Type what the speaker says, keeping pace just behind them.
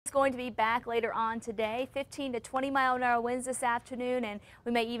going to be back later on today. 15 to 20-mile-an-hour winds this afternoon, and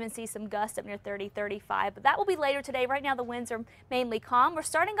we may even see some gusts up near 30, 35. But that will be later today. Right now the winds are mainly calm. We're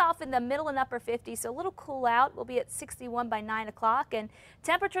starting off in the middle and upper 50s, so a little cool out. We'll be at 61 by 9 o'clock, and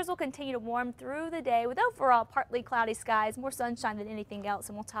temperatures will continue to warm through the day with overall partly cloudy skies, more sunshine than anything else,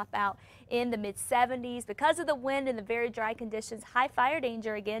 and we'll top out in the mid-70s. Because of the wind and the very dry conditions, high fire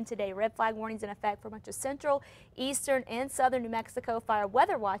danger again today. Red flag warnings in effect for much of central, eastern, and southern New Mexico. Fire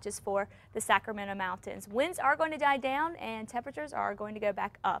weather watches for the Sacramento Mountains. Winds are going to die down and temperatures are going to go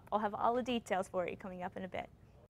back up. I'll have all the details for you coming up in a bit.